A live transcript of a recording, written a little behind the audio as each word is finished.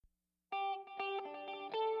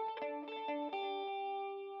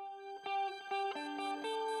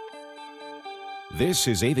This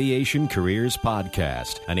is Aviation Careers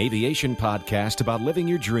Podcast, an aviation podcast about living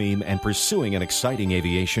your dream and pursuing an exciting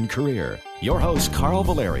aviation career. Your host, Carl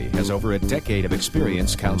Valeri, has over a decade of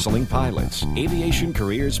experience counseling pilots. Aviation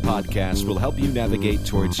Careers Podcast will help you navigate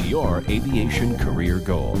towards your aviation career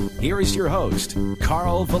goal. Here is your host,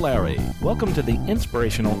 Carl Valeri. Welcome to the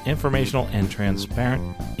inspirational, informational, and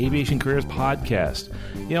transparent Aviation Careers Podcast.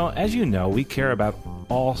 As you know, we care about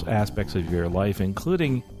all aspects of your life,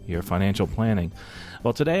 including your financial planning.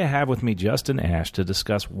 Well, today I have with me Justin Ash to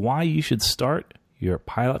discuss why you should start your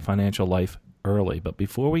pilot financial life early. But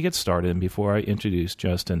before we get started and before I introduce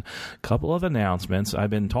Justin, a couple of announcements. I've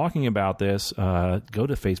been talking about this. Go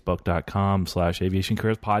to facebook.com/Aviation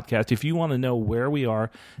Careers Podcast. If you want to know where we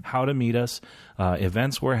are, how to meet us,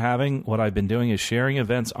 events we're having, what I've been doing is sharing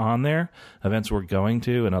events on there, events we're going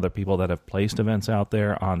to, and other people that have placed events out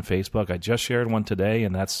there on Facebook. I just shared one today,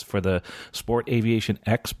 and that's for the Sport Aviation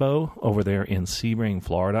Expo over there in Sebring,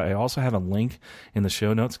 Florida. I also have a link in the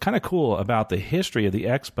show notes. Kind of cool about the history of the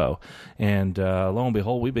Expo. And lo and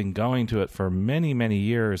behold, we've been going to it for many, many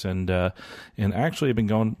years, and actually have been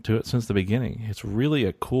going to it since the beginning. It's really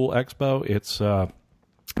a cool expo. It's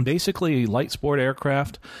basically light sport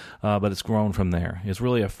aircraft, but it's grown from there. It's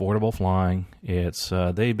really affordable flying. It's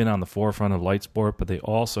they've been on the forefront of light sport, but they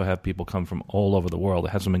also have people come from all over the world.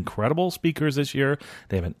 They have some incredible speakers this year.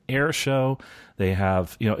 They have an air show. They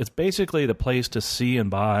have, it's basically the place to see and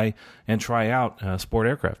buy and try out sport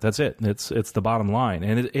aircraft. That's it. It's the bottom line,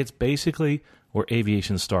 and it's basically where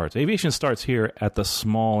aviation starts. Aviation starts here at the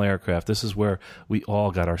small aircraft. This is where we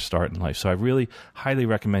all got our start in life. So I really highly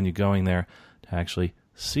recommend you going there to actually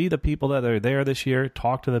see the people that are there this year,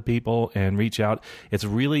 talk to the people, and reach out. It's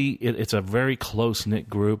really, it's a very close-knit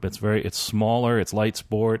group. It's smaller. It's light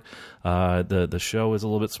sport. The show is a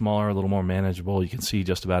little bit smaller, a little more manageable. You can see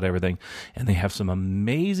just about everything. And they have some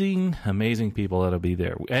amazing, amazing people that'll be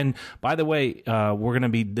there. And by the way, we're going to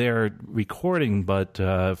be there recording, but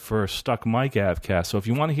for Stuck Mic Avcast. So if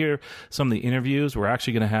you want to hear some of the interviews, we're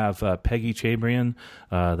actually going to have Peggy Chabrian,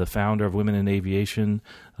 the founder of Women in Aviation,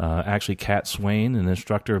 actually Kat Swain, an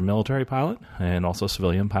instructor of military pilot and also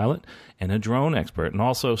civilian pilot, and a drone expert. And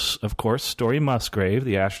also, of course, Story Musgrave,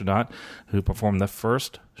 the astronaut who performed the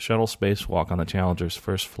first shuttle spacewalk on the Challenger's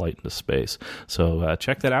first flight into space. So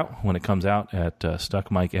check that out when it comes out at Stuck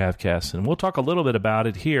Mic Avcast. And we'll talk a little bit about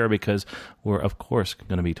it here because we're, of course,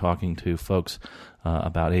 going to be talking to folks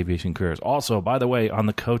about aviation careers. Also, by the way, on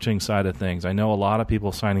the coaching side of things, I know a lot of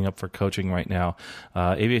people signing up for coaching right now.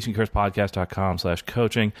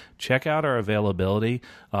 aviationcareerspodcast.com/coaching. Check out our availability.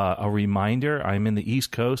 A reminder, I'm in the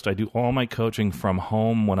East Coast. I do all my coaching from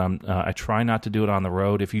home when I try not to do it on the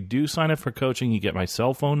road. If you do sign up for coaching, you get my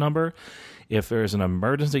cell phone number. If there's an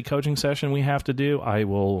emergency coaching session we have to do, I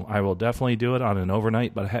will definitely do it on an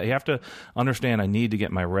overnight. But you have to understand I need to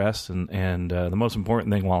get my rest, and the most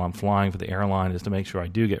important thing while I'm flying for the airline is to make sure I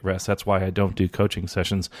do get rest. That's why I don't do coaching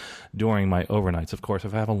sessions during my overnights. Of course,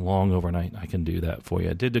 if I have a long overnight, I can do that for you.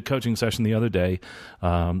 I did a coaching session the other day.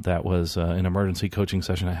 That was an emergency coaching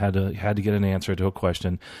session. I had to get an answer to a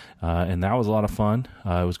question, and that was a lot of fun.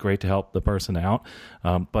 It was great to help the person out.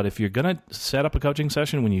 But if you're going to set up a coaching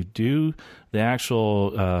session, when you do the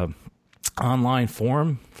actual online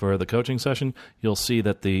form for the coaching session, you'll see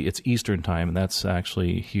that it's Eastern time, and that's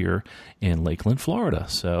actually here in Lakeland, Florida.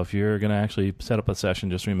 So if you're going to actually set up a session,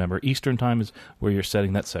 just remember Eastern time is where you're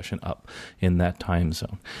setting that session up in that time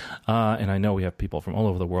zone. And I know we have people from all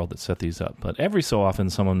over the world that set these up, but every so often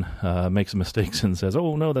someone makes mistakes and says,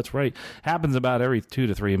 "Oh no, that's right." Happens about every 2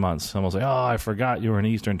 to 3 months. Someone will say, "Oh, I forgot you were in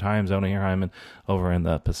Eastern time zone. Here I'm over in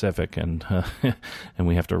the Pacific, and and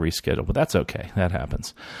we have to reschedule." But that's okay. That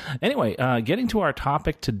happens. Anyway, getting to our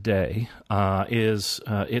topic today is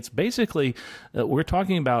it's basically we're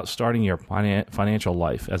talking about starting your financial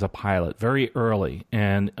life as a pilot very early.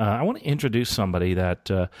 And I want to introduce somebody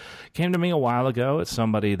that came to me a while ago. It's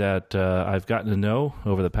somebody that I've gotten to know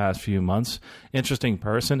over the past few months. Interesting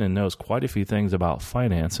person and knows quite a few things about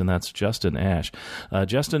finance, and that's Justin Ash.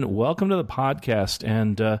 Justin, welcome to the podcast.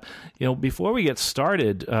 And before we get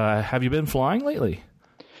started, have you been flying lately?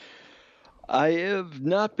 I have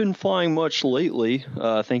not been flying much lately.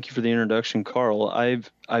 Thank you for the introduction, Carl.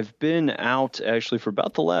 I've been out actually for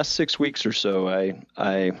about the last 6 weeks or so.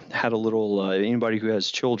 I had a little, anybody who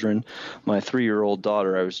has children, my 3-year-old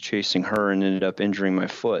daughter, I was chasing her and ended up injuring my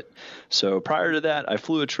foot. So prior to that, I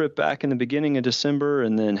flew a trip back in the beginning of December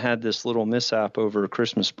and then had this little mishap over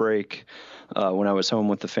Christmas break when I was home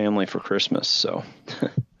with the family for Christmas. So.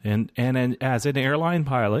 And as an airline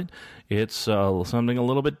pilot, it's something a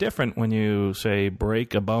little bit different when you, say,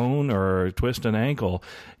 break a bone or twist an ankle.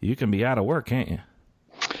 You can be out of work, can't you?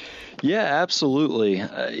 Yeah, absolutely.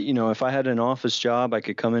 If I had an office job, I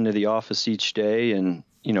could come into the office each day and,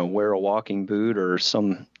 wear a walking boot or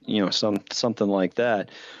something like that.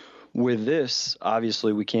 With this,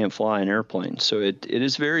 obviously, we can't fly an airplane. So it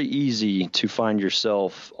is very easy to find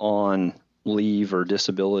yourself on leave or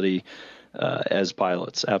disability as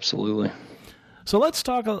pilots. Absolutely. So let's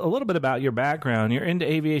talk a little bit about your background. You're into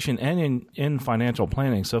aviation and in financial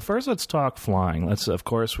planning. So first, let's talk flying. Of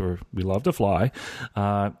course, we love to fly.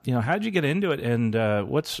 How did you get into it, and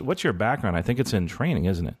what's your background? I think it's in training,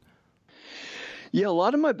 isn't it? Yeah, a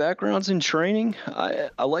lot of my background's in training.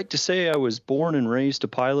 I like to say I was born and raised a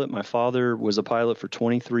pilot. My father was a pilot for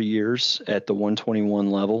 23 years at the 121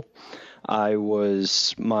 level.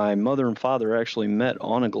 My mother and father actually met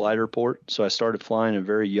on a glider port, so I started flying at a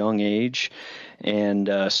very young age and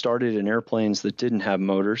started in airplanes that didn't have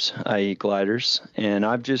motors, i.e. gliders. And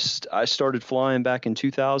I started flying back in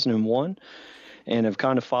 2001 and have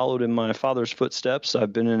kind of followed in my father's footsteps.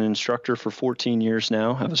 I've been an instructor for 14 years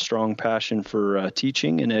now, have a strong passion for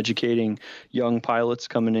teaching and educating young pilots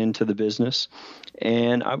coming into the business.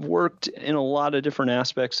 And I've worked in a lot of different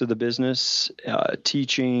aspects of the business,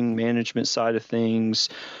 teaching, management side of things,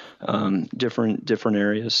 different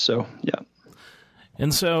areas. So, yeah.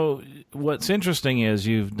 And so what's interesting is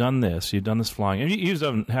you've done this flying, and you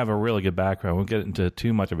don't have a really good background. We'll get into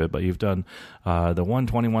too much of it, but you've done the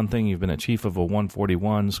 121 thing. You've been a chief of a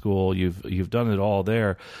 141 school. You've done it all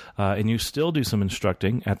there, and you still do some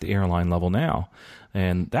instructing at the airline level now,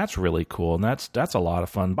 and that's really cool. And that's a lot of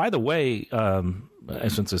fun. By the way,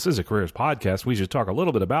 since this is a careers podcast, we should talk a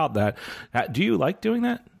little bit about that. Do you like doing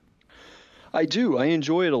that? I do. I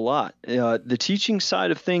enjoy it a lot. The teaching side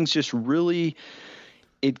of things just really,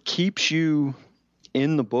 it keeps you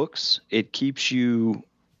in the books. It keeps you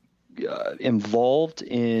involved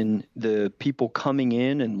in the people coming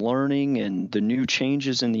in and learning and the new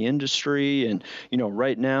changes in the industry. And,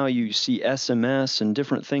 right now you see SMS and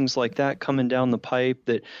different things like that coming down the pipe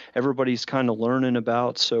that everybody's kind of learning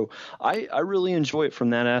about. So I really enjoy it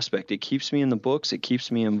from that aspect. It keeps me in the books. It keeps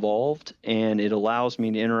me involved, and it allows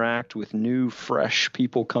me to interact with new, fresh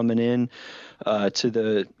people coming in to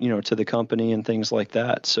the company and things like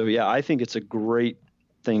that. So, yeah, I think it's a great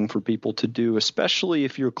thing for people to do, especially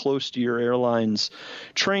if you're close to your airline's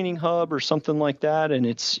training hub or something like that. And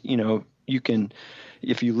it's, you can,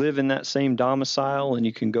 if you live in that same domicile, and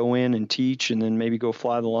you can go in and teach and then maybe go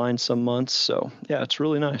fly the line some months. So, yeah, it's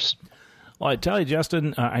really nice. Well, I tell you,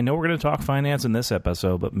 Justin, I know we're going to talk finance in this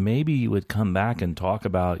episode, but maybe you would come back and talk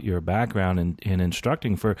about your background in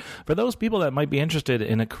instructing for those people that might be interested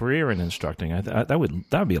in a career in instructing. That would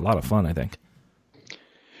be a lot of fun, I think.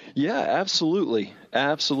 Yeah, absolutely.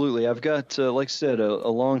 Absolutely. I've got, like I said, a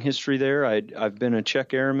long history there. I've been a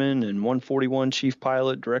check airman and 141 chief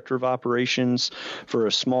pilot, director of operations for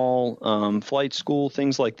a small flight school,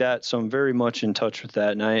 things like that. So I'm very much in touch with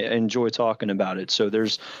that, and I enjoy talking about it. So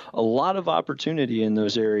there's a lot of opportunity in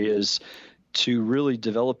those areas to really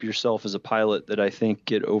develop yourself as a pilot that I think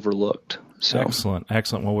get overlooked. So.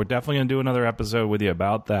 Excellent. Well, we're definitely going to do another episode with you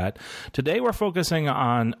about that. Today, we're focusing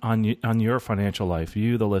on your financial life,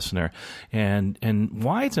 you, the listener, and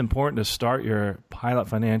why it's important to start your pilot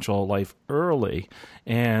financial life early,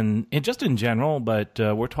 and just in general. But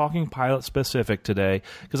we're talking pilot specific today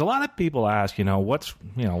because a lot of people ask, what's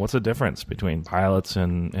the difference between pilots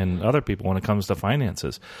and other people when it comes to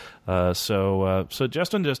finances. So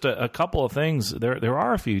Justin, just a couple of things. There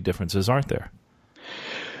are a few differences, aren't there?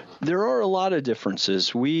 There are a lot of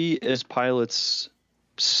differences. We as pilots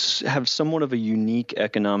have somewhat of a unique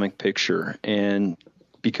economic picture, and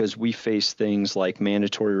because we face things like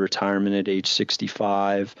mandatory retirement at age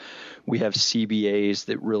 65, we have CBAs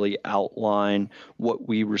that really outline what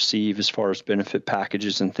we receive as far as benefit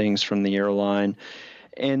packages and things from the airline.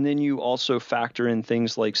 And then you also factor in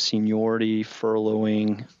things like seniority,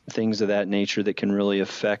 furloughing, things of that nature that can really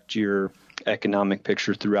affect your economic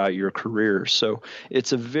picture throughout your career. So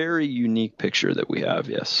it's a very unique picture that we have,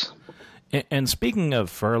 yes. And speaking of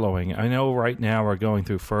furloughing, I know right now we're going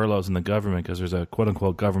through furloughs in the government because there's a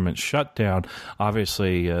quote-unquote government shutdown.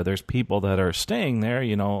 Obviously, there's people that are staying there,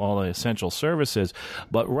 all the essential services.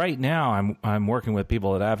 But right now, I'm working with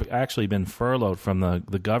people that have actually been furloughed from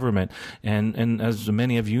the government. And as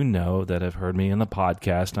many of you know that have heard me in the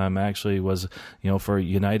podcast, I'm actually was, for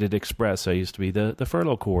United Express. I used to be the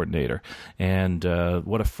furlough coordinator. And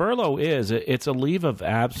what a furlough is, it's a leave of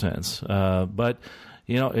absence. But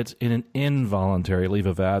it's in an involuntary leave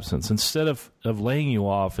of absence. Instead of of laying you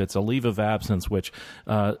off, it's a leave of absence, which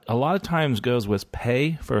a lot of times goes with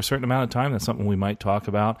pay for a certain amount of time. That's something we might talk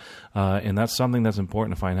about, and that's something that's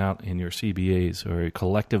important to find out in your CBAs or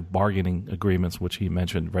collective bargaining agreements, which he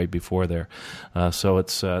mentioned right before there. So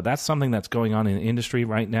it's that's something that's going on in the industry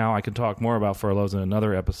right now. I can talk more about furloughs in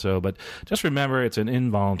another episode, but just remember it's an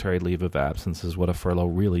involuntary leave of absence is what a furlough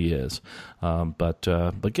really is. But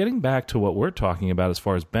getting back to what we're talking about as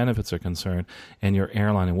far as benefits are concerned and your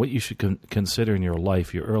airline and what you should consider in your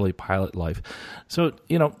life, your early pilot life. So,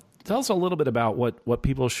 tell us a little bit about what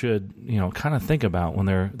people should, kind of think about when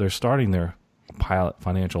they're starting their pilot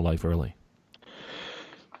financial life early.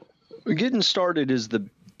 Getting started is the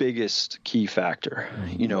biggest key factor,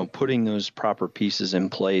 putting those proper pieces in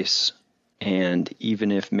place. And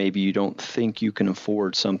even if maybe you don't think you can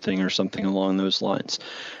afford something or something along those lines.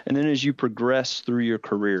 And then as you progress through your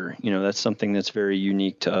career, that's something that's very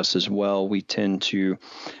unique to us as well. We tend to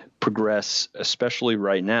progress, especially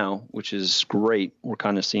right now, which is great. We're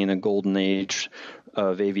kind of seeing a golden age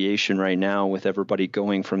of aviation right now with everybody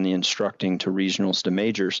going from the instructing to regionals to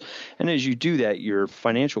majors. And as you do that, your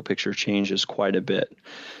financial picture changes quite a bit.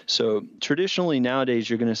 So traditionally nowadays,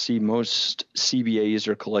 you're going to see most CBAs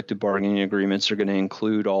or collective bargaining agreements are going to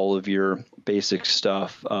include all of your basic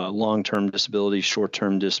stuff, long-term disability,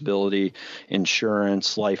 short-term disability,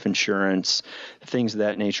 insurance, life insurance, things of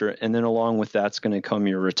that nature. And then along with that's going to come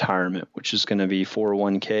your retirement, which is going to be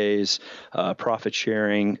 401ks, profit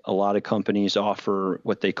sharing. A lot of companies offer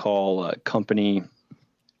what they call company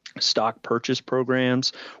stock purchase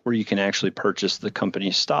programs, where you can actually purchase the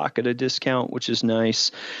company's stock at a discount, which is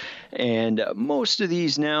nice. And most of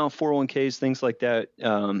these now, 401ks, things like that,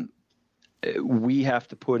 we have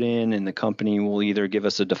to put in, and the company will either give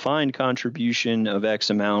us a defined contribution of X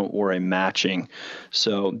amount or a matching.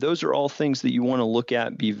 So those are all things that you want to look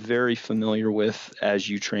at, be very familiar with as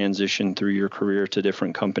you transition through your career to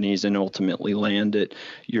different companies and ultimately land at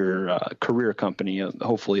your career company,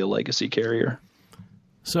 hopefully a legacy carrier.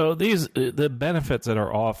 So the benefits that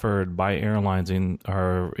are offered by airlines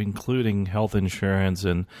are including health insurance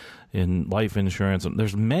and in life insurance.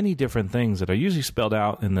 There's many different things that are usually spelled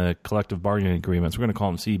out in the collective bargaining agreements. We're going to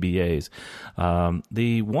call them CBAs.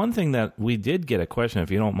 The one thing that we did get a question,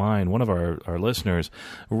 if you don't mind, one of our listeners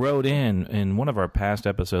wrote in one of our past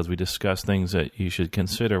episodes, we discussed things that you should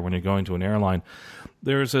consider when you're going to an airline.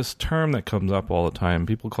 There's this term that comes up all the time.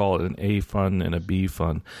 People call it an A fund and a B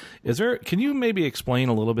fund. Can you maybe explain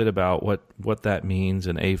a little bit about what that means,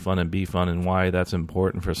 an A fund and B fund, and why that's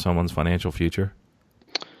important for someone's financial future?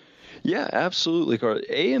 Yeah, absolutely, Carl.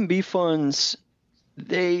 A and B funds,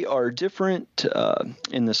 they are different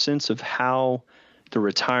in the sense of how the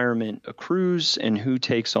retirement accrues and who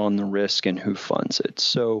takes on the risk and who funds it.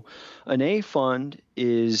 So an A fund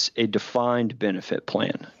is a defined benefit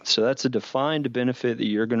plan. So that's a defined benefit that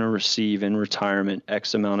you're going to receive in retirement,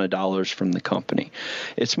 X amount of dollars from the company.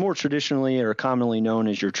 It's more traditionally or commonly known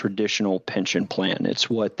as your traditional pension plan. It's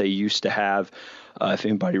what they used to have. If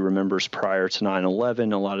anybody remembers, prior to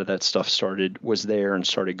 9/11, a lot of that stuff was there and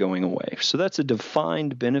started going away. So that's a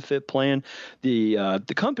defined benefit plan. The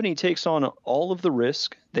company takes on all of the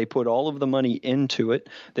risk. They put all of the money into it.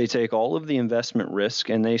 They take all of the investment risk,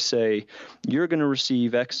 and they say, you're going to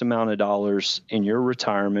receive X amount of dollars in your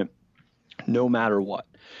retirement no matter what.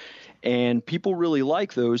 And people really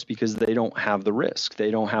like those because they don't have the risk. They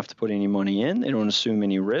don't have to put any money in. They don't assume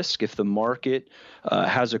any risk. If the market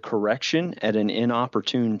has a correction at an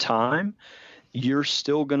inopportune time, you're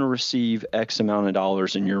still going to receive X amount of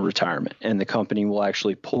dollars in your retirement. And the company will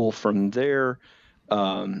actually pull from their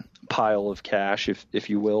pile of cash, if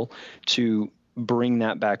you will, to bring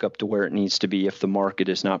that back up to where it needs to be if the market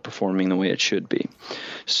is not performing the way it should be.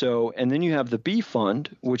 So, and then you have the B fund,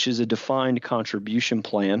 which is a defined contribution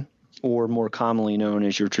plan, or more commonly known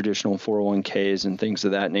as your traditional 401ks and things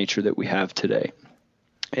of that nature that we have today.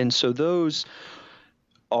 And so those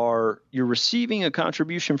you're receiving a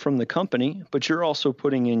contribution from the company, but you're also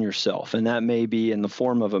putting in yourself. And that may be in the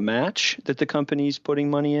form of a match that the company's putting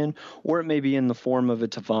money in, or it may be in the form of a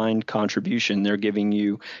defined contribution. They're giving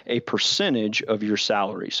you a percentage of your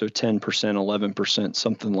salary, so 10%, 11%,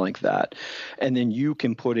 something like that. And then you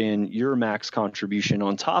can put in your max contribution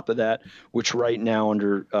on top of that, which right now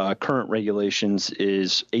under current regulations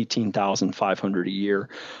is $18,500 a year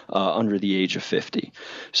under the age of 50.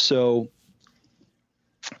 So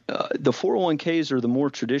the 401ks are the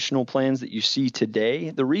more traditional plans that you see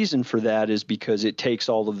today. The reason for that is because it takes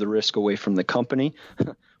all of the risk away from the company,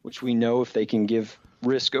 which we know if they can give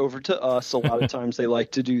risk over to us, a lot of times they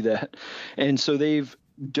like to do that. And so they've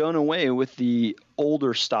done away with the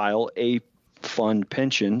older style A fund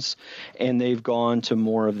pensions, and they've gone to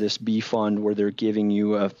more of this B fund where they're giving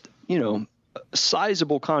you a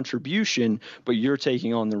sizable contribution, but you're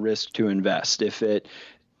taking on the risk to invest. If at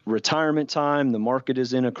retirement time the market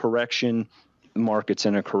is in a correction, the market's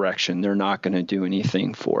in a correction, they're not going to do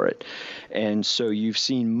anything for it. And so you've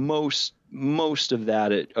seen most of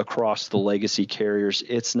that across the legacy carriers.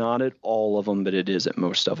 It's not at all of them, but it is at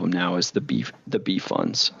most of them now, is the B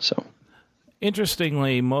funds. So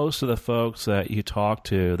interestingly, most of the folks that you talk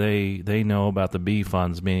to, they know about the B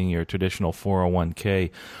funds, meaning your traditional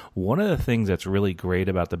 401k. One of the things that's really great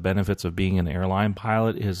about the benefits of being an airline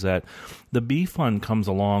pilot is that the B fund comes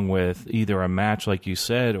along with either a match, like you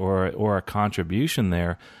said, or a contribution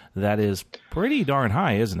there that is pretty darn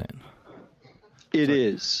high, isn't it? It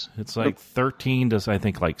is. It's like 13 to, I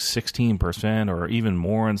think, like 16% or even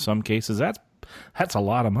more in some cases. That's a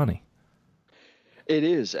lot of money. It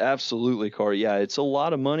is, absolutely, Carl. Yeah, it's a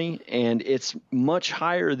lot of money, and it's much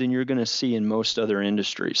higher than you're going to see in most other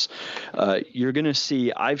industries. You're going to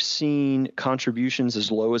see, I've seen contributions as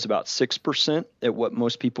low as about 6% at what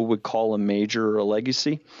most people would call a major or a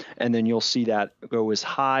legacy, and then you'll see that go as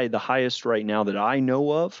high. The highest right now that I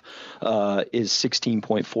know of is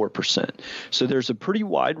 16.4%. So there's a pretty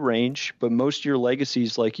wide range, but most of your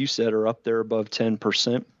legacies, like you said, are up there above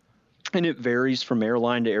 10%. And it varies from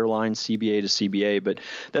airline to airline, CBA to CBA, but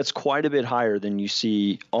that's quite a bit higher than you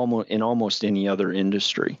see almost any other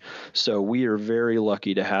industry. So we are very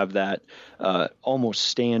lucky to have that almost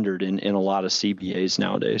standard in a lot of CBAs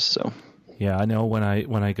nowadays. So. Yeah, I know when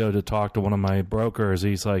I go to talk to one of my brokers,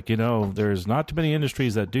 he's like, there's not too many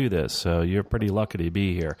industries that do this, so you're pretty lucky to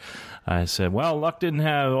be here. I said, well, luck didn't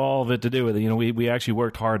have all of it to do with it. We actually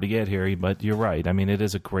worked hard to get here, but you're right. I mean, it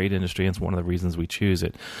is a great industry, and it's one of the reasons we choose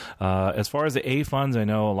it. As far as the A funds, I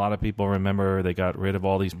know a lot of people remember they got rid of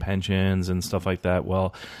all these pensions and stuff like that.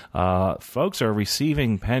 Well, folks are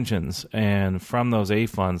receiving pensions and from those A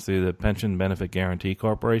funds through the Pension Benefit Guaranty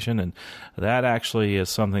Corporation, and that actually is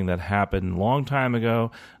something that happened a long time ago.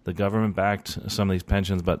 The government backed some of these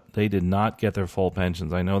pensions, but they did not get their full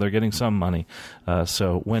pensions. I know they're getting some money.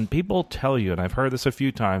 So when people tell you, and I've heard this a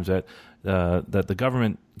few times, that the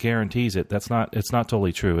government guarantees it, it's not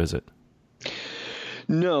totally true, is it?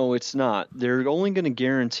 No, it's not. They're only going to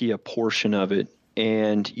guarantee a portion of it,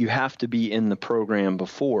 and you have to be in the program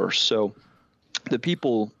before. So the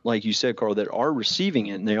people, like you said, Carl, that are receiving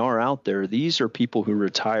it, and they are out there, these are people who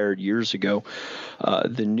retired years ago.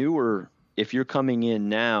 The newer, if you're coming in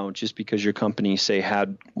now, just because your company, say,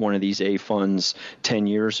 had one of these A funds 10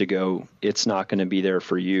 years ago, it's not going to be there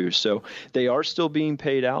for you. So they are still being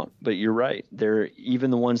paid out, but you're right. Even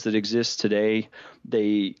the ones that exist today,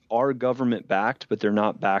 they are government backed, but they're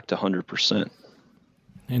not backed 100%.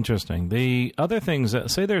 Interesting. The other things,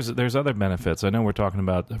 say there's other benefits. I know we're talking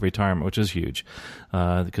about retirement, which is huge,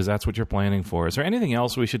 because that's what you're planning for. Is there anything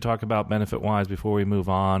else we should talk about benefit-wise before we move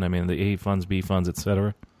on? I mean, the A funds, B funds, et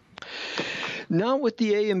cetera? Not with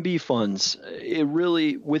the A and B funds. It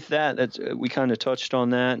really, with that, we kind of touched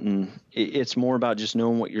on that, and it's more about just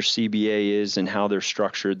knowing what your CBA is and how they're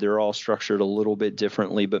structured. They're all structured a little bit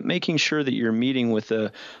differently, but making sure that you're meeting with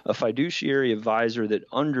a fiduciary advisor that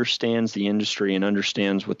understands the industry and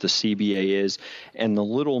understands what the CBA is and the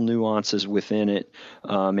little nuances within it,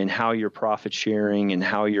 and how your profit sharing and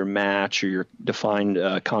how your match or your defined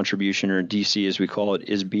contribution, or DC as we call it,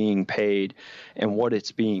 is being paid and what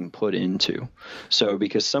it's being put into. So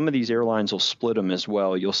because some of these airlines will split them as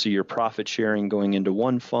well. You'll see your profit sharing going into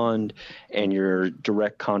one fund and your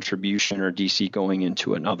direct contribution or DC going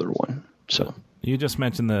into another one. So you just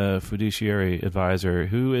mentioned the fiduciary advisor.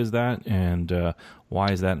 Who is that, and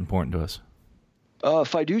why is that important to us?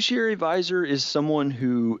 Fiduciary advisor is someone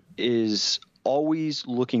who is always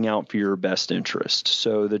looking out for your best interest.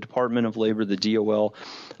 So the Department of Labor, the DOL,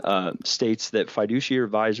 states that fiduciary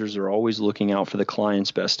advisors are always looking out for the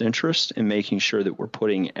client's best interest and making sure that we're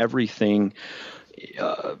putting everything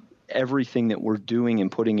that we're doing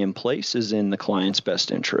and putting in place is in the client's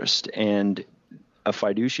best interest. And a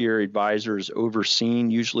fiduciary advisor is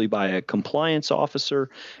overseen usually by a compliance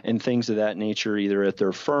officer and things of that nature, either at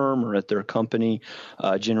their firm or at their company.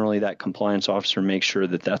 Generally, that compliance officer makes sure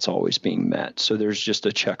that that's always being met. So there's just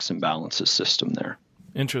a checks and balances system there.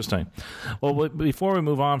 Interesting. Well, before we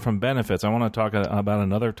move on from benefits, I want to talk about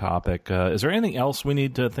another topic. Is there anything else we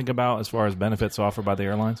need to think about as far as benefits offered by the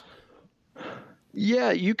airlines?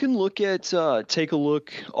 Yeah, you can look at, take a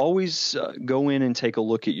look, always go in and take a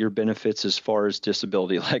look at your benefits as far as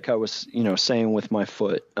disability. Like I was, saying with my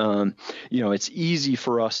foot, it's easy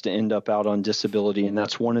for us to end up out on disability. And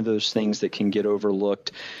that's one of those things that can get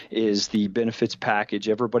overlooked is the benefits package.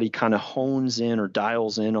 Everybody kind of hones in or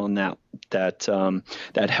dials in on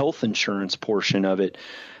that health insurance portion of it.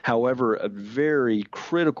 However, a very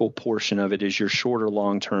critical portion of it is your short or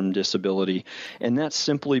long-term disability. And that's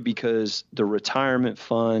simply because the retirement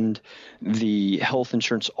fund, the health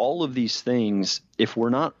insurance, all of these things, if we're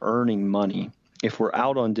not earning money, if we're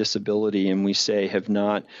out on disability and we say have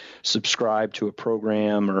not subscribed to a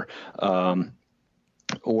program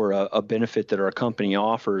or a benefit that our company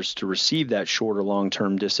offers to receive that short or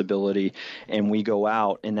long-term disability, and we go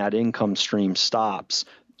out and that income stream stops,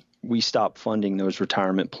 we stop funding those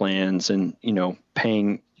retirement plans and,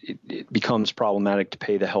 paying, it becomes problematic to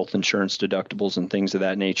pay the health insurance deductibles and things of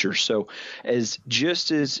that nature. So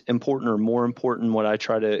just as important or more important, what I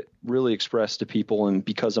try to really express to people, and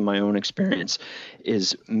because of my own experience,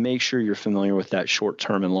 is make sure you're familiar with that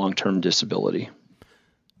short-term and long-term disability.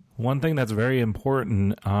 One thing that's very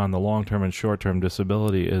important on the long-term and short-term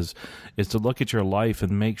disability is to look at your life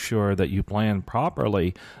and make sure that you plan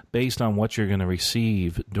properly based on what you're going to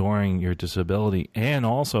receive during your disability and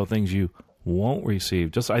also things you won't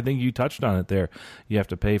receive. I think you touched on it there. You have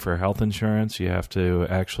to pay for health insurance. You have to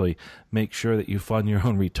actually make sure that you fund your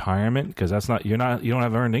own retirement because you don't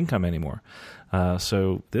have earned income anymore.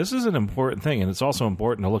 So this is an important thing, and it's also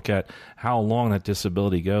important to look at how long that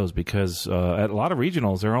disability goes because at a lot of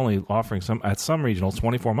regionals, they're only offering at some regionals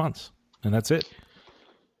 24 months, and that's it.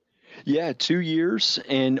 Yeah, 2 years,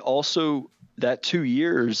 and also that 2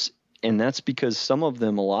 years, and that's because a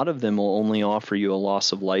lot of them will only offer you a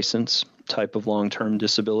loss of license type of long-term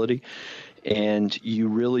disability, and you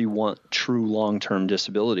really want true long-term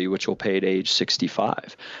disability, which will pay at age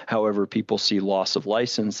 65. However, people see loss of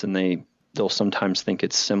license, and they'll sometimes think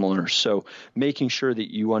it's similar. So making sure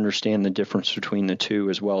that you understand the difference between the two,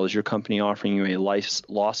 as well as your company offering you a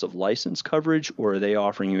loss of license coverage, or are they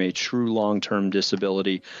offering you a true long-term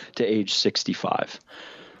disability to age 65?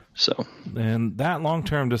 So, and that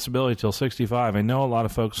long-term disability till 65, I know a lot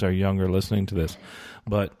of folks are younger listening to this,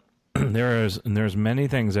 but there's many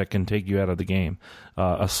things that can take you out of the game.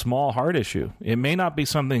 A small heart issue, it may not be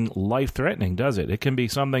something life-threatening, does it? It can be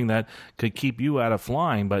something that could keep you out of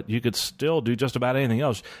flying, but you could still do just about anything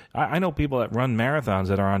else. I know people that run marathons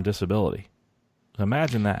that are on disability.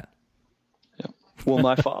 Imagine that. Well,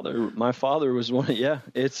 my father was one. Yeah,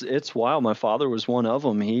 it's wild. My father was one of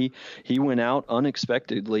them. He went out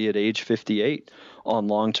unexpectedly at age 58 on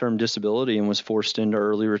long-term disability and was forced into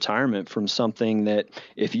early retirement from something that,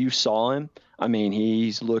 if you saw him, I mean,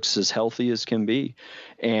 he looks as healthy as can be,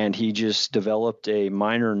 and he just developed a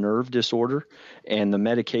minor nerve disorder, and the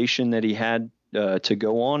medication that he had to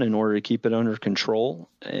go on in order to keep it under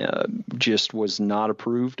control just was not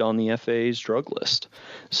approved on the FAA's drug list.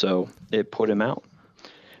 So it put him out.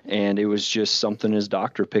 And it was just something his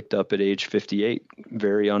doctor picked up at age 58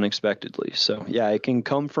 very unexpectedly. So, yeah, it can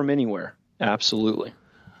come from anywhere. Absolutely.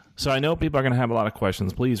 So I know people are going to have a lot of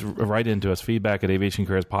questions. Please write into us, feedback at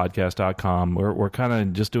aviationcareerspodcast.com. We're kind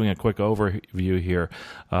of just doing a quick overview here,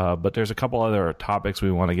 but there's a couple other topics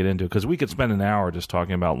we want to get into because we could spend an hour just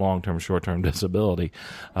talking about long-term, short-term disability.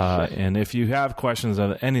 And if you have questions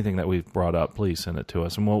of anything that we've brought up, please send it to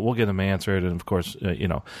us, and we'll get them answered. And, of course,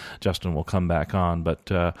 Justin will come back on.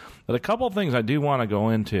 But a couple of things I do want to go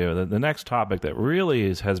into. The next topic that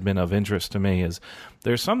really has been of interest to me is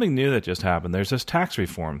there's something new that just happened. There's this tax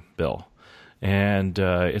reform bill, and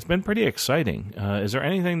it's been pretty exciting. Is there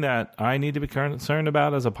anything that I need to be concerned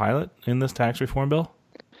about as a pilot in this tax reform bill?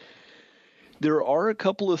 There are a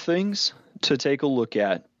couple of things to take a look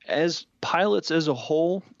at. As pilots as a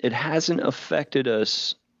whole, it hasn't affected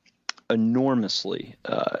us enormously,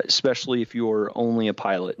 especially if you're only a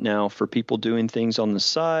pilot. Now, for people doing things on the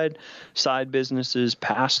side businesses,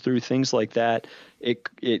 pass-through, things like that,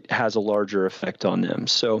 it has a larger effect on them.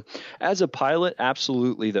 So as a pilot,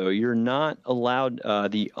 absolutely, though, you're not allowed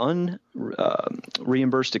the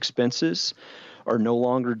unreimbursed expenses are no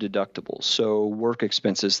longer deductible. So work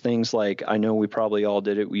expenses, things like, I know we probably all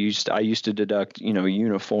did it. I used to deduct,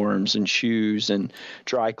 uniforms and shoes and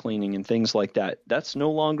dry cleaning and things like that. That's no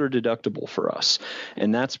longer deductible for us.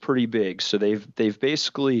 And that's pretty big. So they've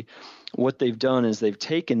basically, what they've done is they've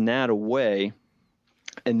taken that away,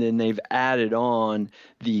 and then they've added on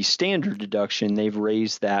the standard deduction. They've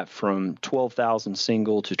raised that from $12,000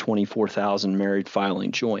 single to $24,000 married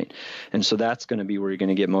filing joint. And so that's going to be where you're going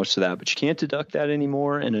to get most of that. But you can't deduct that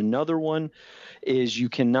anymore. And another one is you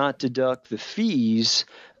cannot deduct the fees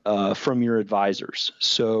from your advisors.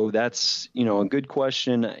 So that's, a good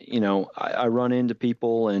question. I run into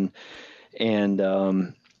people and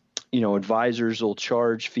advisors will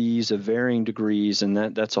charge fees of varying degrees, and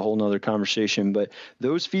that's a whole nother conversation. But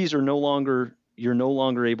those fees are you're no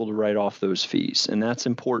longer able to write off those fees. And that's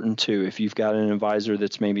important too. If you've got an advisor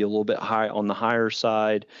that's maybe a little bit high on the higher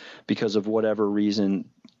side because of whatever reason,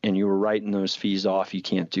 and you were writing those fees off, you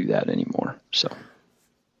can't do that anymore. So,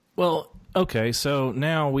 well, okay. So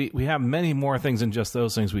now we have many more things than just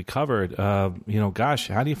those things we covered. Gosh,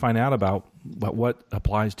 how do you find out about what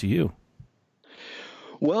applies to you?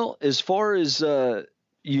 Well, as far as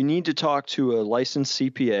you need to talk to a licensed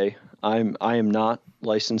CPA. I am not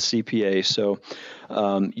licensed CPA, so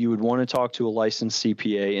you would want to talk to a licensed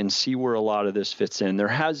CPA and see where a lot of this fits in. There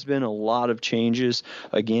has been a lot of changes.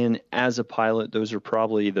 Again, as a pilot, those are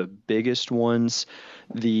probably the biggest ones.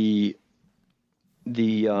 The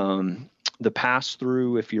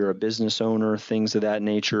pass-through, if you're a business owner, things of that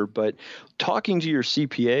nature. But talking to your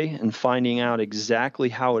CPA and finding out exactly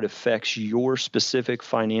how it affects your specific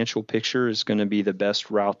financial picture is going to be the best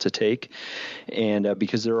route to take. And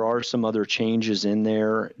because there are some other changes in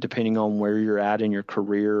there, depending on where you're at in your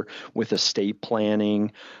career with estate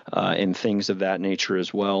planning and things of that nature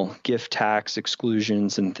as well. Gift tax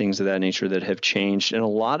exclusions and things of that nature that have changed. And a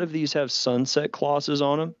lot of these have sunset clauses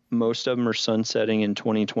on them. Most of them are sunsetting in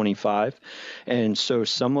 2025. And so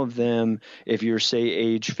some of them, if you're, say,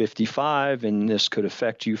 age 55, and this could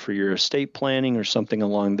affect you for your estate planning or something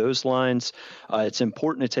along those lines, it's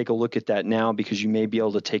important to take a look at that now because you may be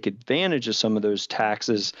able to take advantage of some of those tax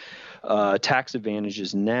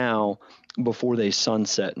advantages now before they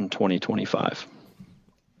sunset in 2025.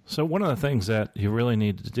 So one of the things that you really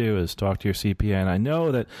need to do is talk to your CPA. And I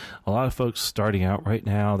know that a lot of folks starting out right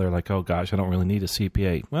now, they're like, oh, gosh, I don't really need a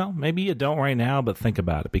CPA. Well, maybe you don't right now, but think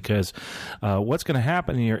about it because what's going to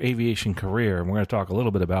happen in your aviation career, and we're going to talk a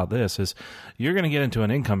little bit about this, is you're going to get into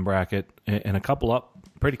an income bracket and a couple up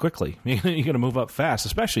pretty quickly. You're going to move up fast,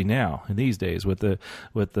 especially now in these days with the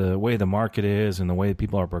way the market is and the way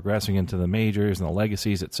people are progressing into the majors and the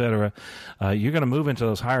legacies, et cetera. You're going to move into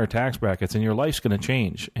those higher tax brackets, and your life's going to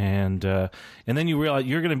change. And then you realize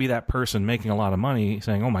you're going to be that person making a lot of money,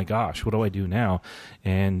 saying, "Oh my gosh, what do I do now?"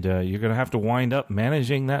 And you're going to have to wind up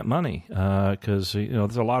managing that money because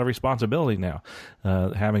there's a lot of responsibility now,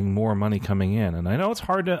 having more money coming in. And I know it's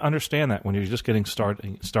hard to understand that when you're just getting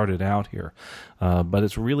started out here, but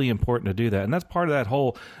it's really important to do that. And that's part of that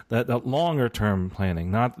whole that longer term planning,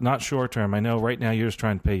 not short term. I know right now you're just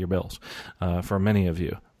trying to pay your bills for many of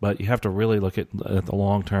you, but you have to really look at the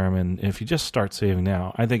long term. And if you just start saving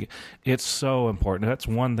now, I think it's so important. That's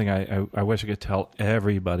one thing I wish I could tell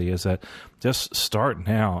everybody is that just start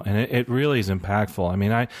now, and it really is impactful. I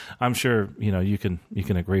mean, I'm sure you can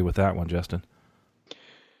agree with that one, Justin.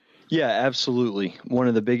 Yeah, absolutely. One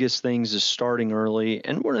of the biggest things is starting early,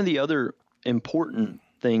 and one of the other important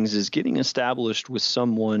things is becoming established with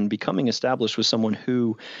someone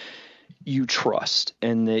who you trust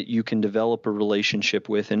and that you can develop a relationship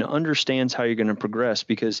with and understands how you're going to progress,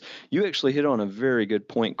 because you actually hit on a very good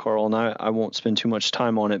point, Carl, and I won't spend too much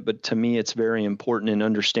time on it, but to me it's very important in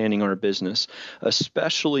understanding our business,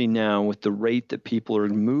 especially now with the rate that people are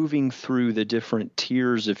moving through the different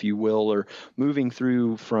tiers, if you will, or moving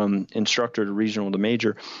through from instructor to regional to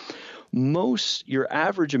major. Your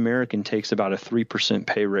average American takes about a 3%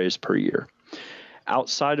 pay raise per year.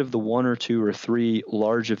 Outside of the 1 or 2 or 3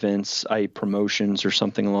 large events, i.e. promotions or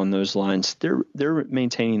something along those lines, they're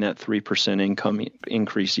maintaining that 3% income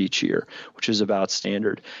increase each year, which is about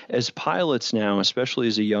standard. As pilots now, especially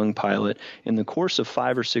as a young pilot, in the course of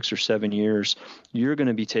 5 or 6 or 7 years, you're going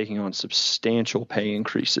to be taking on substantial pay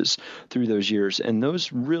increases through those years. And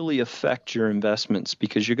those really affect your investments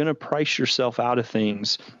because you're going to price yourself out of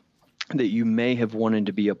things that you may have wanted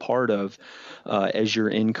to be a part of as your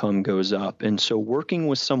income goes up. And so working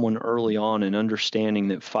with someone early on and understanding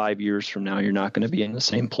that 5 years from now you're not going to be in the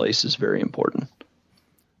same place is very important.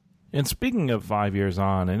 And speaking of 5 years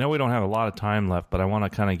on, I know we don't have a lot of time left, but I want to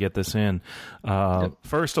kind of get this in.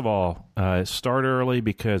 First of all, start early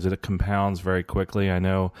because it compounds very quickly. I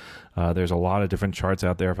know there's a lot of different charts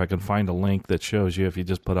out there. If I can find a link that shows you if you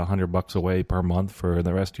just put $100 away per month for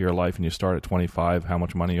the rest of your life and you start at 25, how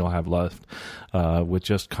much money you'll have left with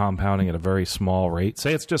just compounding at a very small rate.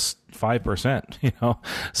 Say it's just 5%,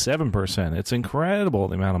 7%. It's incredible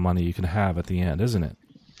the amount of money you can have at the end, isn't it?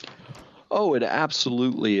 Oh, it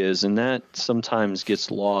absolutely is. And that sometimes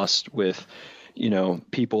gets lost with,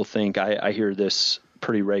 people think, I hear this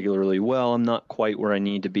pretty regularly, well, I'm not quite where I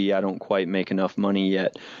need to be. I don't quite make enough money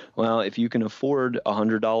yet. Well, if you can afford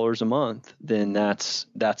 $100 a month, then that's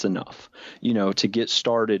enough, to get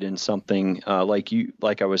started in something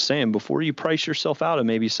like I was saying before, you price yourself out of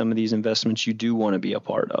maybe some of these investments you do want to be a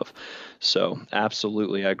part of. So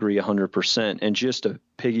absolutely, I agree 100%. And just to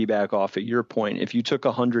piggyback off at your point, if you took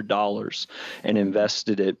 $100 and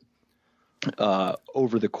invested it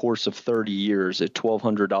over the course of 30 years at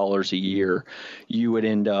 $1,200 a year, you would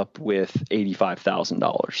end up with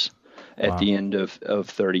 $85,000 at the end of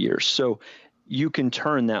 30 years. So you can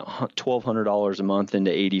turn that $1,200 a month into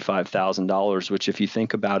 $85,000, which, if you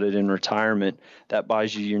think about it, in retirement, that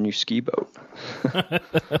buys you your new ski boat.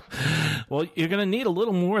 Well, you're going to need a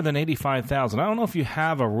little more than $85,000. I don't know if you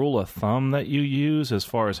have a rule of thumb that you use as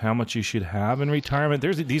far as how much you should have in retirement.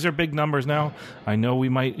 These are big numbers now. I know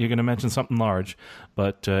you're going to mention something large,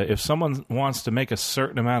 but if someone wants to make a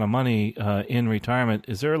certain amount of money in retirement,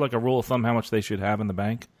 is there like a rule of thumb how much they should have in the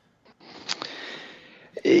bank?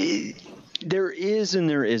 There is and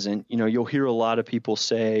there isn't. You'll hear a lot of people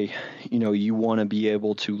say, you want to be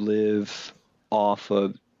able to live off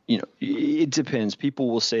of, it depends. People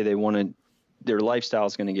will say their lifestyle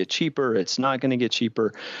is going to get cheaper. It's not going to get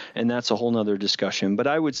cheaper. And that's a whole nother discussion. But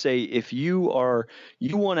I would say if you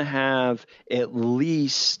want to have at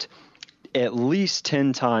least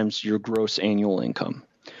 10 times your gross annual income.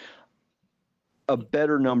 A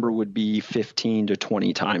better number would be 15 to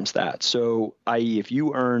 20 times that. So, i.e., if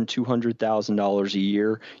you earn $200,000 a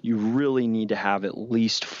year, you really need to have at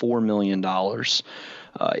least $4 million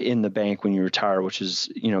in the bank when you retire, which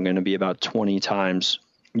is, going to be about 20 times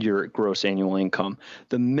your gross annual income.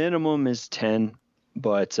 The minimum is 10.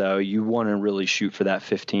 But you want to really shoot for that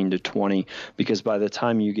 15 to 20, because by the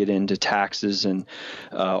time you get into taxes and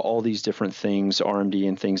all these different things, RMD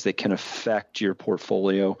and things that can affect your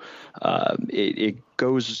portfolio, it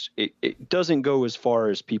doesn't go as far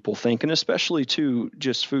as people think. And especially, too,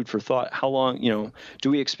 just food for thought. How long, do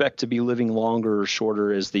we expect to be living longer or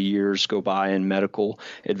shorter as the years go by and medical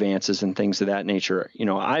advances and things of that nature?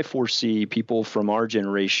 I foresee people from our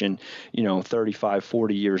generation, 35,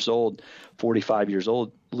 40 years old, 45 years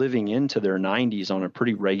old, living into their 90s on a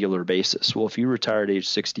pretty regular basis. Well, if you retire at age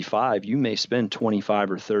 65, you may spend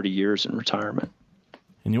 25 or 30 years in retirement.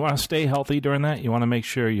 And you want to stay healthy during that. You want to make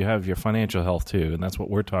sure you have your financial health, too, and that's what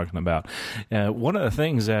we're talking about. One of the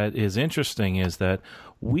things that is interesting is that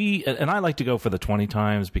and I like to go for the 20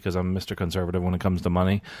 times because I'm Mr. Conservative when it comes to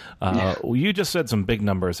money. You just said some big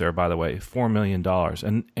numbers there, by the way, $4 million.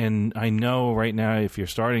 And I know right now, if you're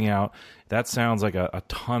starting out, that sounds like a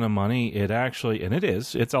ton of money. It actually, and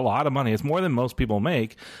it's a lot of money. It's more than most people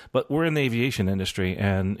make, but we're in the aviation industry,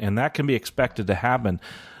 and that can be expected to happen.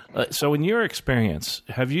 So in your experience,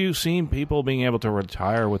 have you seen people being able to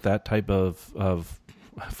retire with that type of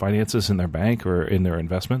finances in their bank or in their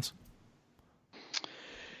investments?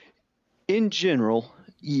 In general,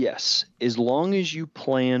 yes. As long as you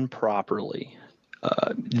plan properly,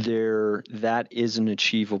 that is an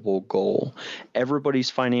achievable goal. Everybody's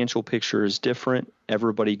financial picture is different.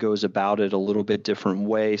 Everybody goes about it a little bit different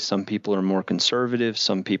way. Some people are more conservative,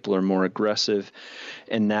 some people are more aggressive,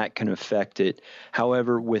 and that can affect it.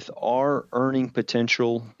 However, with our earning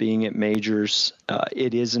potential being at majors,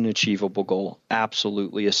 it is an achievable goal,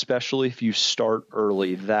 absolutely, especially if you start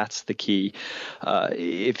early. That's the key.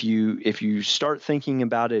 If you start thinking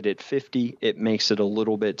about it at 50, it makes it a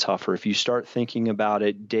little bit tougher. If you start thinking about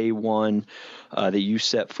it day one, that you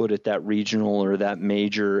set foot at that regional or that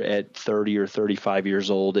major at 30 or 35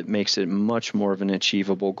 years old, it makes it much more of an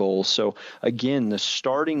achievable goal. So again, the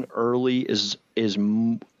starting early is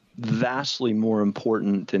vastly more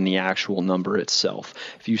important than the actual number itself.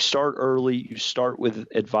 If you start early, you start with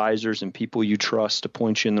advisors and people you trust to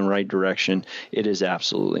point you in the right direction, it is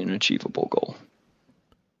absolutely an achievable goal.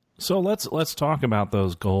 So let's talk about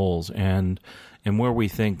those goals and where we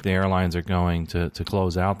think the airlines are going to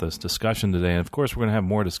close out this discussion today. And, of course, we're going to have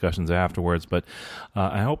more discussions afterwards, but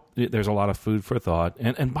I hope there's a lot of food for thought.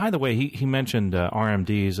 And by the way, he mentioned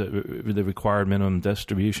RMDs, the required minimum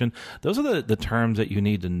distribution. Those are the terms that you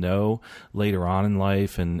need to know later on in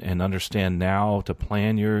life and understand now to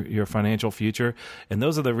plan your financial future. And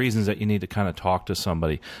those are the reasons that you need to kind of talk to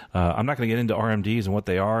somebody. I'm not going to get into RMDs and what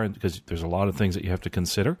they are because there's a lot of things that you have to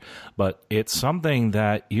consider, but it's something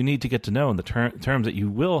that you need to get to know. And terms that you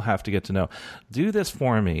will have to get to know. Do this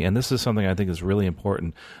for me, and this is something I think is really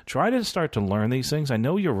important. Try to start to learn these things. I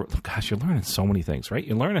know you're learning so many things, right?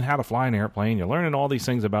 You're learning how to fly an airplane. You're learning all these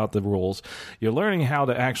things about the rules. You're learning how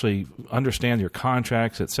to actually understand your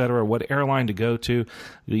contracts, et cetera, what airline to go to.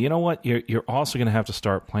 You know what? You're also going to have to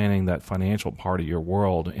start planning that financial part of your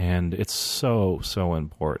world, and it's so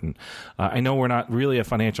important. I know we're not really a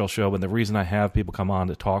financial show, but the reason I have people come on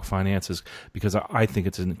to talk finance is because I think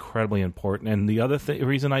it's incredibly important. And the other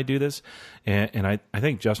reason I do this, and I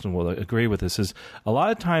think Justin will agree with this, is a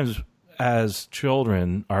lot of times as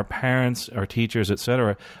children, our parents, our teachers, et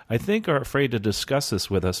cetera, I think are afraid to discuss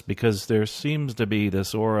this with us because there seems to be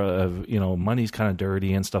this aura of, money's kind of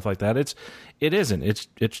dirty and stuff like that. It isn't.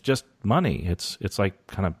 It's just money. It's like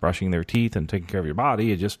kind of brushing their teeth and taking care of your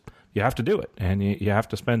body. You have to do it, and you have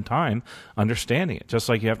to spend time understanding it. Just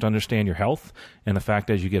like you have to understand your health and the fact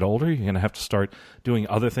as you get older, you're going to have to start doing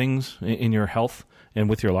other things in your health and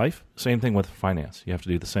with your life. Same thing with finance. You have to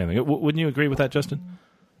do the same thing. Wouldn't you agree with that, Justin?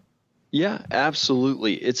 Yeah,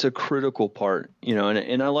 absolutely. It's a critical part,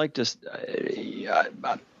 and I like to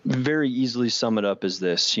very easily sum it up as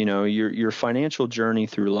this, your financial journey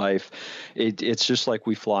through life, it's just like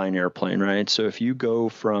we fly an airplane, right? So if you go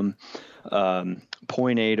from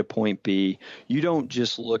point A to point B, you don't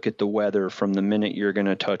just look at the weather from the minute you're going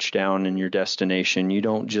to touch down in your destination. You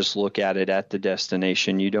don't just look at it at the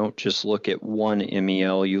destination. You don't just look at one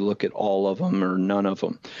MEL. You look at all of them or none of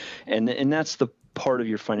them. And that's the part of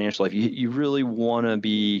your financial life. You really want to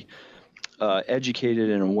be educated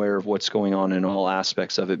and aware of what's going on in all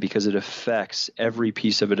aspects of it, because it affects every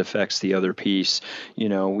piece of it affects the other piece.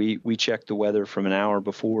 We check the weather from an hour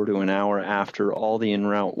before to an hour after, all the en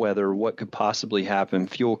route weather, what could possibly happen,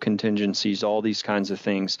 fuel contingencies, all these kinds of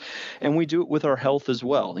things. And we do it with our health as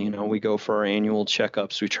well. We go for our annual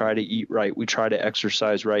checkups. We try to eat right. We try to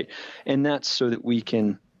exercise right. And that's so that we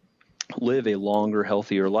can live a longer,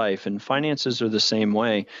 healthier life. And finances are the same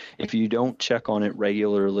way. If you don't check on it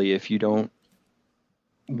regularly, if you don't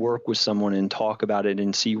work with someone and talk about it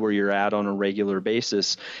and see where you're at on a regular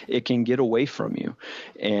basis, it can get away from you.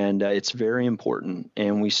 And it's very important.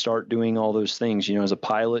 And we start doing all those things. As a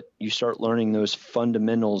pilot, you start learning those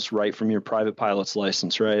fundamentals right from your private pilot's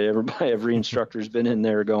license, right? Every instructor's been in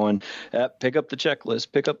there going, pick up the checklist,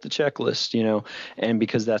 and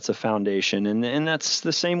because that's a foundation. And that's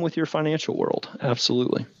the same with your financial world.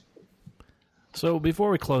 Absolutely. So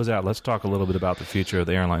before we close out, let's talk a little bit about the future of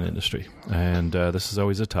the airline industry. And this is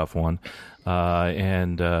always a tough one.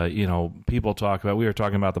 People talk about, we were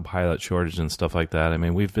talking about the pilot shortage and stuff like that. I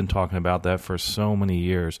mean, we've been talking about that for so many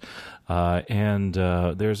years.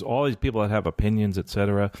 There's all these people that have opinions, et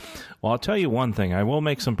cetera. Well, I'll tell you one thing. I will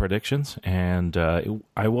make some predictions, and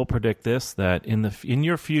I will predict this, that in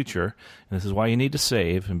your future, and this is why you need to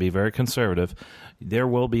save and be very conservative, there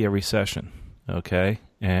will be a recession. Okay,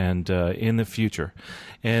 and in the future,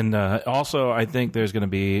 and also I think there's going to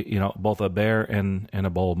be both a bear and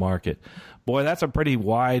a bull market. Boy, that's a pretty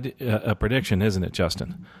wide prediction, isn't it,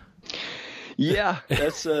 Justin? Yeah,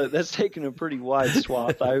 that's taken a pretty wide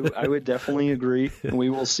swath. I would definitely agree.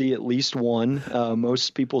 We will see at least one.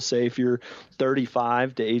 Most people say if you're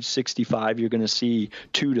 35 to age 65, you're going to see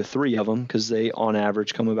 2 to 3 of them, because they on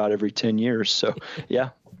average come about every 10 years. So yeah.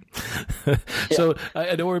 So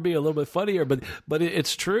I know we're being a little bit funnier, but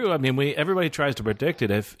it's true. I mean, everybody tries to predict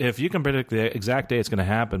it. If you can predict the exact day it's going to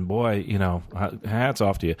happen, boy, hats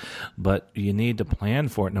off to you. But you need to plan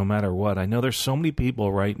for it no matter what. I know there's so many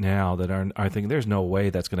people right now that are thinking there's no way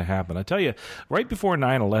that's going to happen. I tell you, right before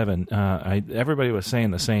 9/11, everybody was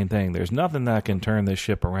saying the same thing. There's nothing that can turn this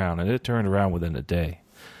ship around, and it turned around within a day.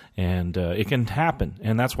 And it can happen,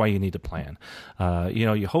 and that's why you need to plan.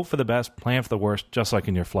 You hope for the best, plan for the worst, just like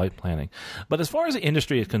in your flight planning. But as far as the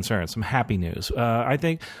industry is concerned, some happy news. I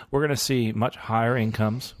think we're going to see much higher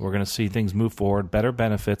incomes. We're going to see things move forward, better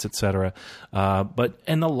benefits, et cetera. But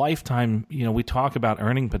in the lifetime, we talk about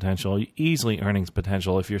earning potential, easily earnings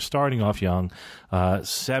potential. If you're starting off young,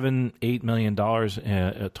 $7-8 million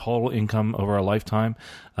total income over a lifetime,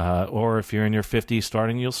 or if you're in your 50s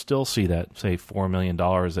starting, you'll still see that, say, $4 million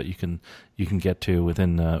that you can get to with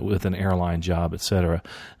an airline job, et cetera.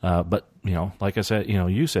 But like I said,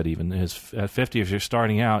 you said even is at 50, if you're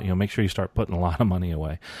starting out, make sure you start putting a lot of money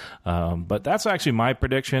away. But that's actually my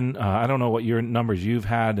prediction. I don't know what your numbers you've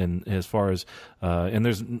had, and as far as and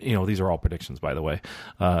there's these are all predictions, by the way,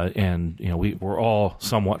 and we're all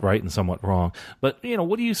somewhat right and somewhat wrong. But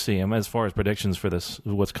what do you see as far as predictions for this?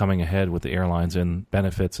 What's coming ahead with the airlines and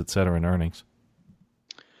benefits, et cetera, and earnings?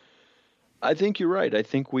 I think you're right. I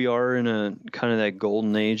think we are in a kind of that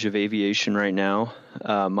golden age of aviation right now.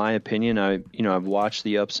 My opinion, I've watched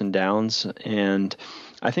the ups and downs, and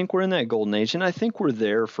I think we're in that golden age, and I think we're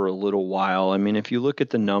there for a little while. I mean, if you look at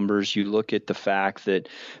the numbers, you look at the fact that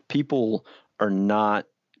people want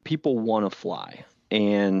to fly.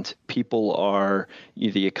 And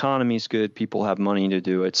the economy's good, people have money to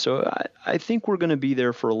do it. So I think we're going to be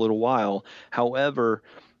there for a little while. However,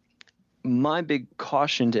 my big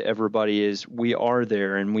caution to everybody is we are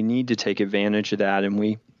there and we need to take advantage of that. And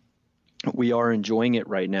we are enjoying it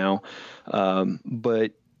right now.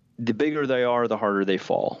 But the bigger they are, the harder they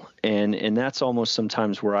fall. And that's almost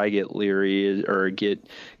sometimes where I get leery or get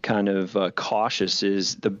kind of cautious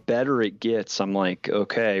is the better it gets, I'm like,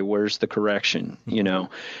 okay, where's the correction,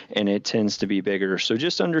 and it tends to be bigger. So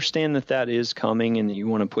just understand that is coming and that you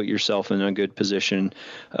want to put yourself in a good position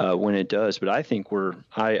when it does. But I think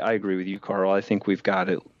I agree with you, Carl. I think we've got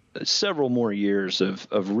it. Several more years of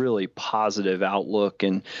really positive outlook,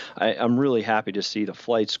 and I'm really happy to see the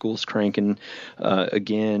flight schools cranking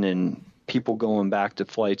again, and people going back to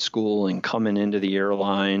flight school and coming into the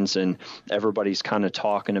airlines, and everybody's kind of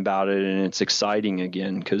talking about it, and it's exciting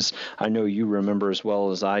again because I know you remember as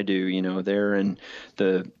well as I do. There in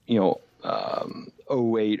the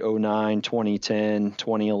 08, 09, 2010,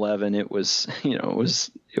 2011, it was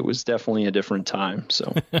definitely a different time.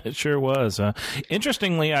 So it sure was.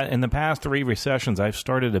 Interestingly, in the past 3 recessions, I've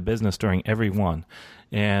started a business during every one.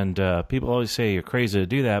 And people always say you're crazy to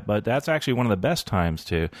do that, but that's actually one of the best times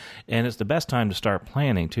to. And it's the best time to start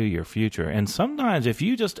planning to your future. And sometimes if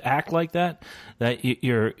you just act like that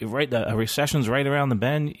you're right, a recession's right around the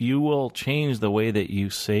bend, you will change the way that you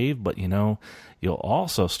save, but you'll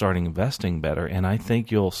also start investing better. And I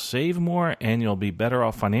think you'll save more and you'll be better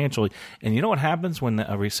off financially. And you know what happens when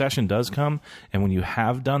a recession does come, and when you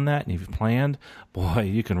have done that and you've planned, boy,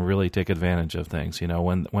 you can really take advantage of things.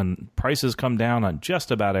 When prices come down on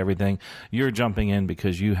just about everything, you're jumping in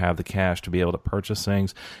because you have the cash to be able to purchase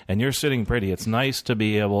things, and you're sitting pretty. It's nice to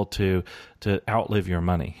be able to outlive your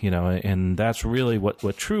money, and that's really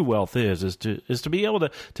what true wealth is to be able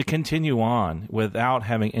to continue on without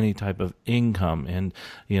having any type of income. And,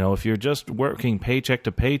 if you're just working paycheck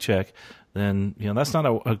to paycheck, then, that's not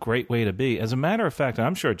a great way to be. As a matter of fact, and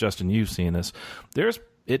I'm sure, Justin, you've seen this,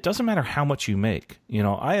 it doesn't matter how much you make.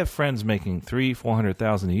 I have friends making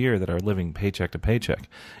 $300,000-$400,000 a year that are living paycheck to paycheck,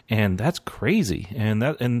 and that's crazy. And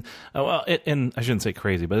I shouldn't say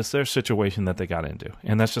crazy, but it's their situation that they got into,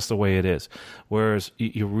 and that's just the way it is. Whereas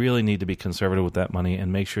you really need to be conservative with that money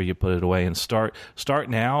and make sure you put it away and start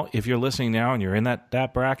now. If you're listening now and you're in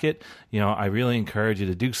that bracket, I really encourage you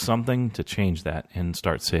to do something to change that and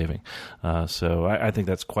start saving. So I think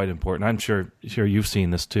that's quite important. I'm sure you've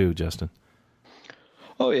seen this too, Justin.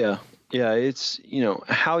 Oh, yeah. Yeah, it's,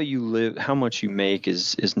 how you live, how much you make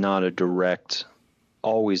is not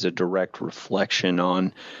always a direct reflection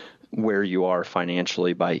on where you are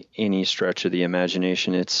financially by any stretch of the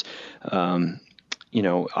imagination. It's,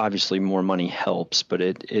 obviously more money helps, but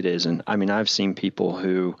it isn't. I mean, I've seen people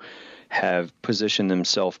who have positioned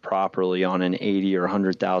themselves properly on an $80,000 or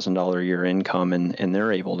 $100,000 a year income, and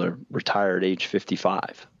they're able to retire at age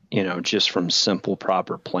 55. Just from simple,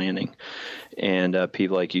 proper planning and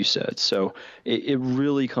people like you said. So it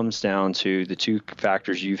really comes down to the 2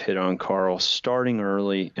 factors you've hit on, Carl, starting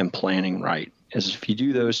early and planning right. As if you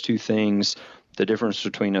do those 2 things, the difference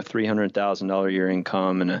between a $300,000 a year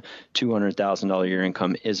income and a $200,000 a year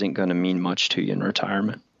income isn't going to mean much to you in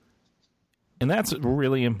retirement. And that's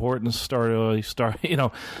really important to start early,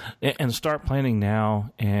 and start planning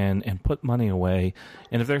now and put money away.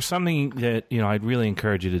 And if there's something that, I'd really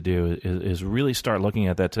encourage you to do is really start looking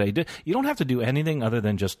at that today. You don't have to do anything other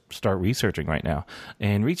than just start researching right now.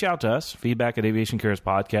 And reach out to us, feedback at Aviation Careers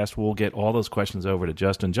Podcast. We'll get all those questions over to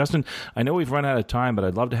Justin. Justin, I know we've run out of time, but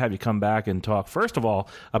I'd love to have you come back and talk, first of all,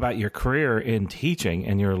 about your career in teaching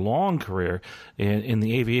and your long career in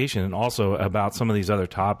the aviation, and also about some of these other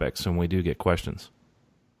topics when we do get questions.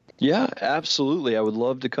 Yeah, absolutely. I would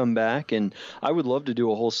love to come back, and I would love to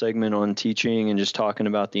do a whole segment on teaching and just talking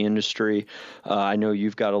about the industry. I know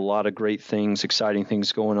you've got a lot of great things, exciting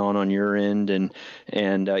things going on your end, and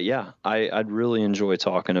I'd really enjoy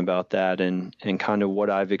talking about that and kind of what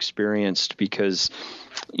I've experienced, because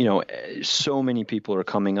so many people are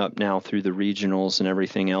coming up now through the regionals and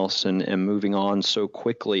everything else and moving on so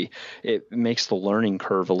quickly. It makes the learning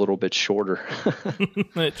curve a little bit shorter.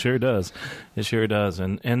 It sure does. It sure does.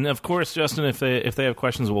 And of course, Justin, if they have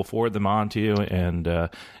questions, we'll forward them on to you,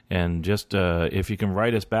 and just if you can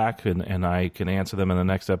write us back and I can answer them in the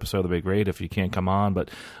next episode, that'd be great. If you can't come on,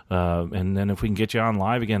 but and then if we can get you on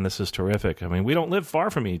live again, this is terrific. I mean, we don't live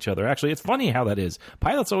far from each other. Actually, it's funny how that is.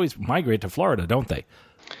 Pilots always migrate to Florida, don't they?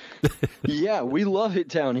 Yeah, we love it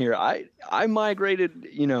down here. I migrated,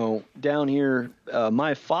 down here.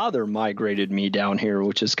 My father migrated me down here,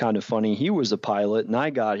 which is kind of funny. He was a pilot, and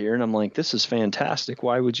I got here, and I'm like, this is fantastic.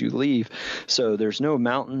 Why would you leave? So there's no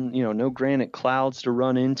mountain, no granite clouds to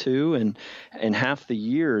run into, and half the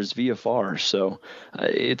year is VFR. So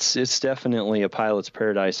it's definitely a pilot's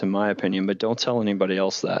paradise, in my opinion. But don't tell anybody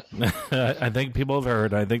else that. I think people have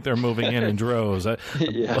heard. I think they're moving in droves.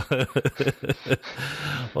 Yeah.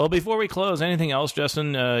 Well, before we close, anything else,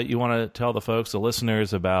 Justin, you want to tell the folks, the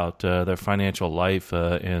listeners, about their financial life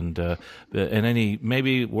and any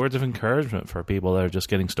maybe words of encouragement for people that are just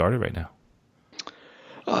getting started right now?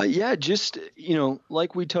 Yeah, just,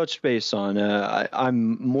 like we touched base on,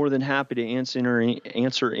 I'm more than happy to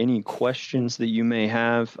answer any questions that you may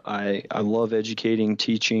have. I love educating,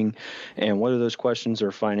 teaching, and whether those questions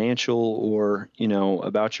are financial or,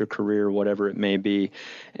 about your career, whatever it may be.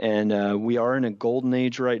 And we are in a golden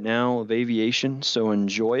age right now of aviation, so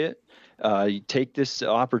enjoy it. You take this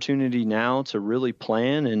opportunity now to really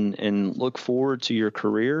plan and look forward to your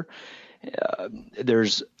career.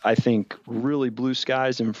 There's, I think, really blue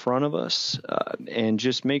skies in front of us, and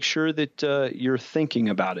just make sure that you're thinking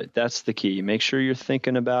about it. That's the key. Make sure you're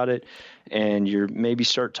thinking about it, and you're maybe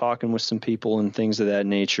start talking with some people and things of that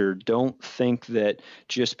nature. Don't think that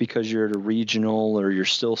just because you're at a regional or you're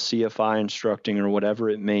still CFI instructing or whatever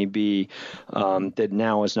it may be, that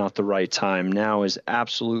now is not the right time. Now is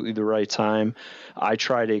absolutely the right time. I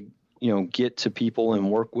try to get to people and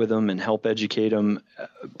work with them and help educate them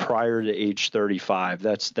prior to age 35.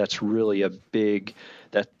 That's really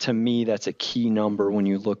to me, that's a key number when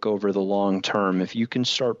you look over the long term. If you can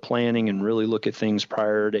start planning and really look at things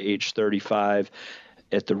prior to age 35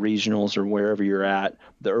 at the regionals or wherever you're at,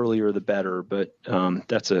 the earlier the better. But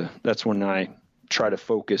that's when I try to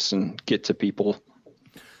focus and get to people.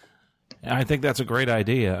 I think that's a great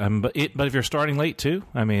idea. But if you're starting late too,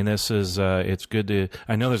 I mean, this is it's good to.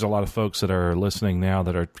 I know there's a lot of folks that are listening now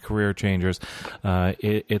that are career changers.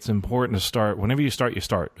 It's important to start whenever you start.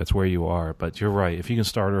 That's where you are. But you're right. If you can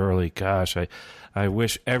start early, gosh, I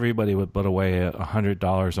wish everybody would put away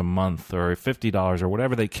 $100 a month or $50 or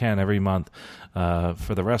whatever they can every month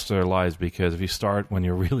for the rest of their lives, because if you start when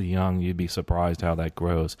you're really young, you'd be surprised how that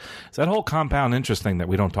grows. It's that whole compound interest thing that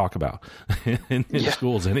we don't talk about in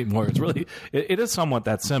schools anymore. It's really, it is somewhat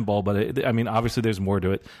that simple, but obviously there's more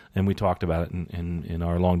to it, and we talked about it in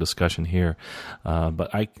our long discussion here.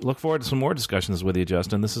 But I look forward to some more discussions with you,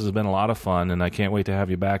 Justin. This has been a lot of fun, and I can't wait to have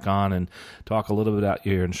you back on and talk a little bit about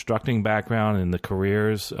your instructing background and the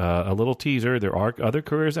careers. A little teaser: there are other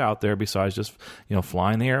careers out there besides just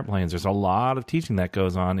flying the airplanes. There's a lot of teaching that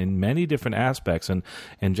goes on in many different aspects, and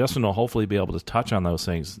Justin will hopefully be able to touch on those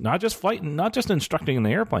things. Not just flight, not just instructing in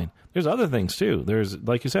the airplane. There's other things too. There's,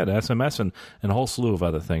 like you said, SMS and a whole slew of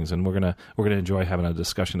other things, and we're gonna enjoy having a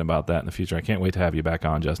discussion about that in the future. I can't wait to have you back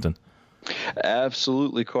on, Justin.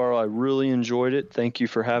 Absolutely, Carl. I really enjoyed it. Thank you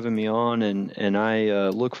for having me on, and I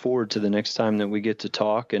look forward to the next time that we get to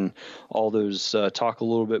talk and all those talk a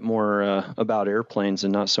little bit more about airplanes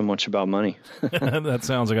and not so much about money. That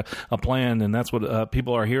sounds like a plan, and that's what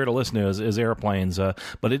people are here to listen to is airplanes.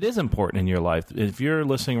 But it is important in your life. If you're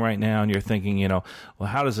listening right now and you're thinking, well,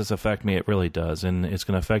 how does this affect me? It really does, and it's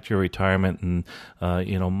going to affect your retirement. And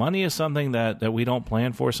money is something that we don't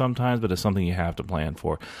plan for sometimes, but it's something you have to plan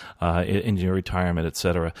for. In your retirement, et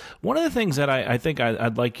cetera. One of the things that I think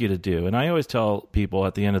I'd like you to do, and I always tell people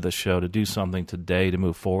at the end of the show to do something today to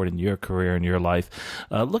move forward in your career and your life.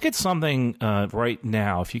 Look at something right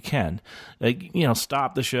now, if you can.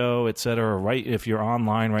 Stop the show, et cetera. Right, if you're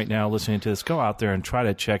online right now listening to this, go out there and try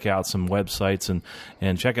to check out some websites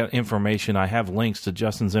and check out information. I have links to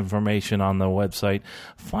Justin's information on the website.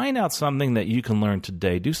 Find out something that you can learn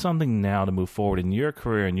today. Do something now to move forward in your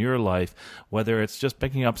career and your life, whether it's just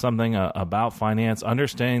picking up something about finance,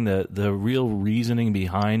 understanding the real reasoning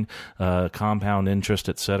behind compound interest,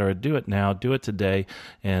 et cetera. Do it now. Do it today.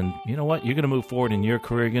 And you know what? You're going to move forward in your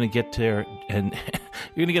career. You're going to get there, and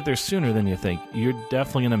you're going to get there sooner than you think. You're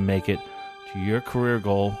definitely going to make it to your career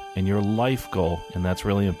goal and your life goal, and that's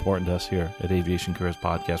really important to us here at Aviation Careers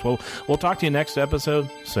Podcast. Well, we'll talk to you next episode.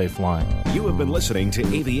 Safe flying. You have been listening to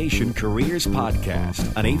Aviation Careers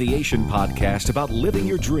Podcast, an aviation podcast about living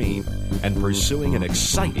your dream and pursuing an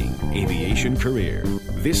exciting aviation career.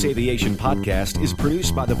 This aviation podcast is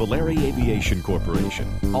produced by the Valeri Aviation Corporation.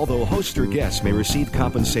 Although host or guests may receive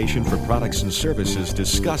compensation for products and services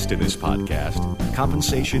discussed in this podcast,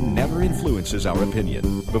 compensation never influences our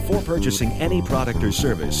opinion. Before purchasing any product or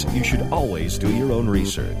service, you should always do your own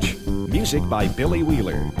research. Music by Billy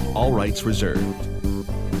Wheeler. All rights reserved.